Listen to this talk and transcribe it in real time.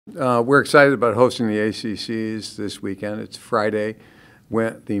We're excited about hosting the ACCs this weekend. It's Friday.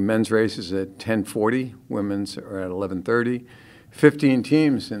 The men's race is at 10:40. Women's are at 11:30. 15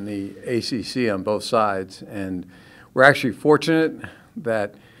 teams in the ACC on both sides, and we're actually fortunate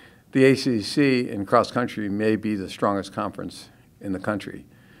that the ACC in cross country may be the strongest conference in the country.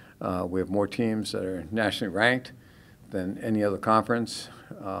 We have more teams that are nationally ranked than any other conference.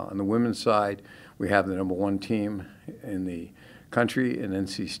 On the women's side, we have the #1 team in the country in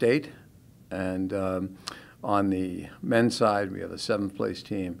NC State, and on the men's side, we have a 7th place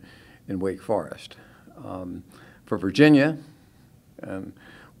team in Wake Forest. For Virginia,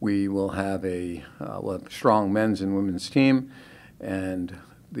 we will have we'll have a strong men's and women's team, and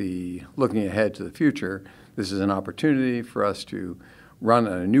looking ahead to the future, this is an opportunity for us to run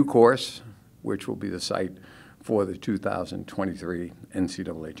a new course, which will be the site for the 2023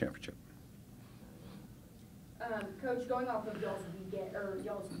 NCAA Championship. Coach, going off of y'all's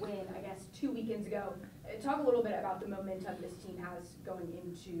win, I guess 2 weekends ago, talk a little bit about the momentum this team has going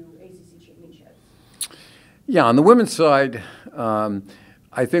into ACC championships. Yeah, on the women's side,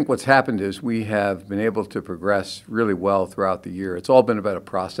 I think what's happened is we have been able to progress really well throughout the year. It's all been about a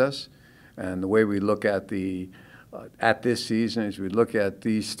process, and the way we look at at this season is we look at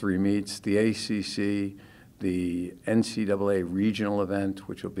these 3 meets: the ACC, the NCAA regional event,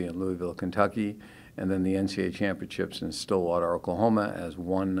 which will be in Louisville, Kentucky, and then the NCAA championships in Stillwater, Oklahoma, as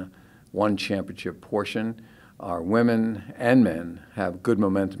one championship portion. Our women and men have good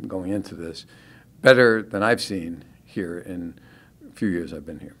momentum going into this, better than I've seen here in a few years I've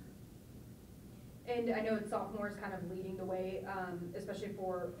been here. And I know it's sophomores kind of leading the way, especially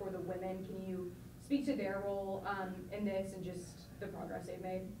for the women. Can you speak to their role in this and just the progress they've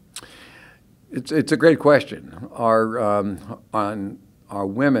made? It's a great question. On our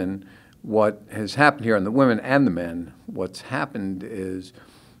women, what has happened here on the women and the men, what's happened is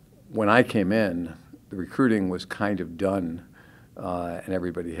when I came in, the recruiting was kind of done, and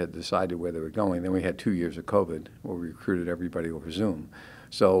everybody had decided where they were going. Then we had 2 years of COVID where we recruited everybody over Zoom.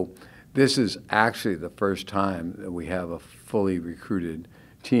 So this is actually the first time that we have a fully recruited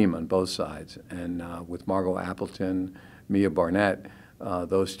team on both sides. And with Margot Appleton, Mia Barnett,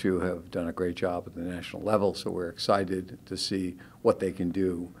 those two have done a great job at the national level, so we're excited to see what they can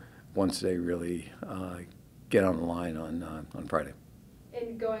do once they really get on the line on Friday.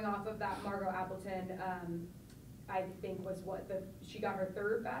 And going off of that, Margot Appleton, I think she got her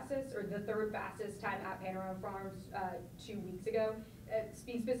third fastest time at Panorama Farms 2 weeks ago.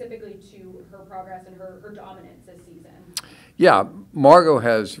 Speak specifically to her progress and her dominance this season. Yeah, Margot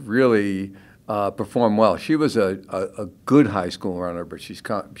has really performed well. She was a good high school runner, but she's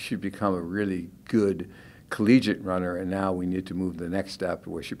become a really good collegiate runner, and now we need to move the next step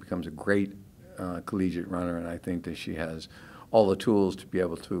where she becomes a great collegiate runner, and I think that she has all the tools to be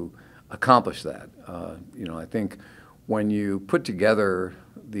able to accomplish that. I think when you put together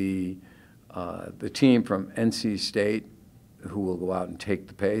the team from NC State who will go out and take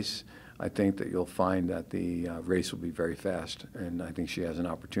the pace, I think that you'll find that the race will be very fast, and I think she has an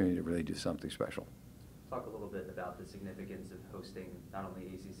opportunity to really do something special. Talk a little bit about the significance of hosting not only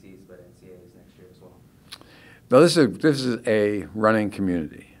ACCs but NCAAs next year as well. Now, this is a running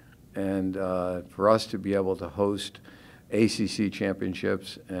community, and for us to be able to host ACC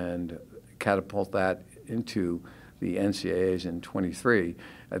championships and catapult that into the NCAAs in 23,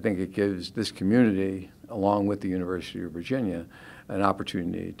 I think it gives this community, along with the University of Virginia, an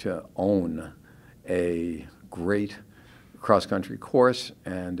opportunity to own a great cross-country course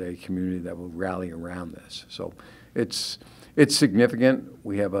and a community that will rally around this. So it's significant.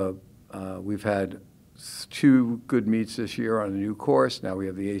 We've had 2 good meets this year on a new course. Now we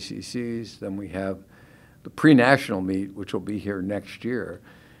have the ACCs. Then we have the pre-national meet, which will be here next year.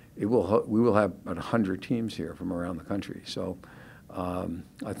 We will have about 100 teams here from around the country. So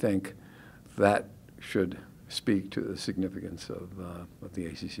I think that should speak to the significance of the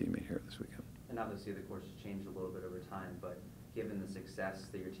ACC meet here this weekend. And obviously the course has changed a little bit over time, but given the success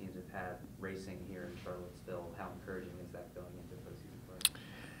that your teams have had racing here in Charlottesville, how encouraging is that going into postseason play?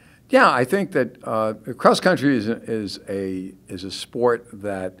 Yeah, I think that cross country is a sport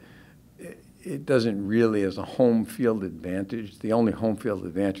that it doesn't really as a home field advantage. The only home field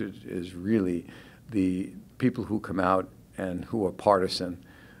advantage is really the people who come out and who are partisan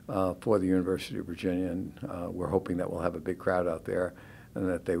for the University of Virginia, and we're hoping that we'll have a big crowd out there and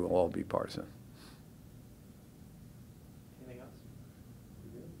that they will all be partisan. Anything else?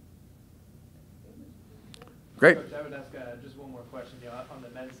 Great. Coach, I would ask just one more question. On the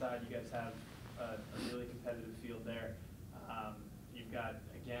men's side, you guys have a really competitive field there. You've got,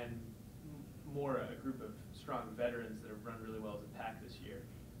 again, a group of strong veterans that have run really well as a pack this year.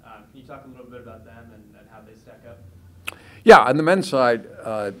 Can you talk a little bit about them and how they stack up? Yeah, on the men's side,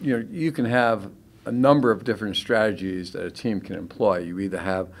 you can have a number of different strategies that a team can employ. You either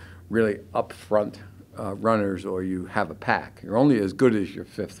have really upfront runners or you have a pack. You're only as good as your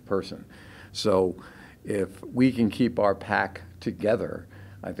fifth person. So if we can keep our pack together,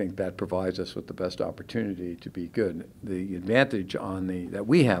 I think that provides us with the best opportunity to be good. The advantage that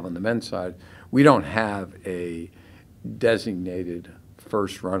we have on the men's side, we don't have a designated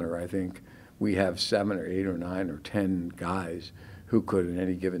first runner. I think we have 7 or 8 or 9 or 10 guys who could, in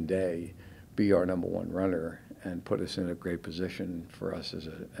any given day, be our number one runner and put us in a great position for us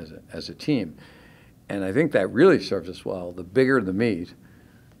as a team. And I think that really serves us well. The bigger the meet,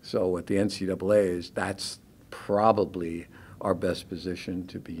 so at the NCAAs, that's probably our best position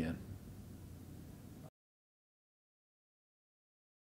to be in.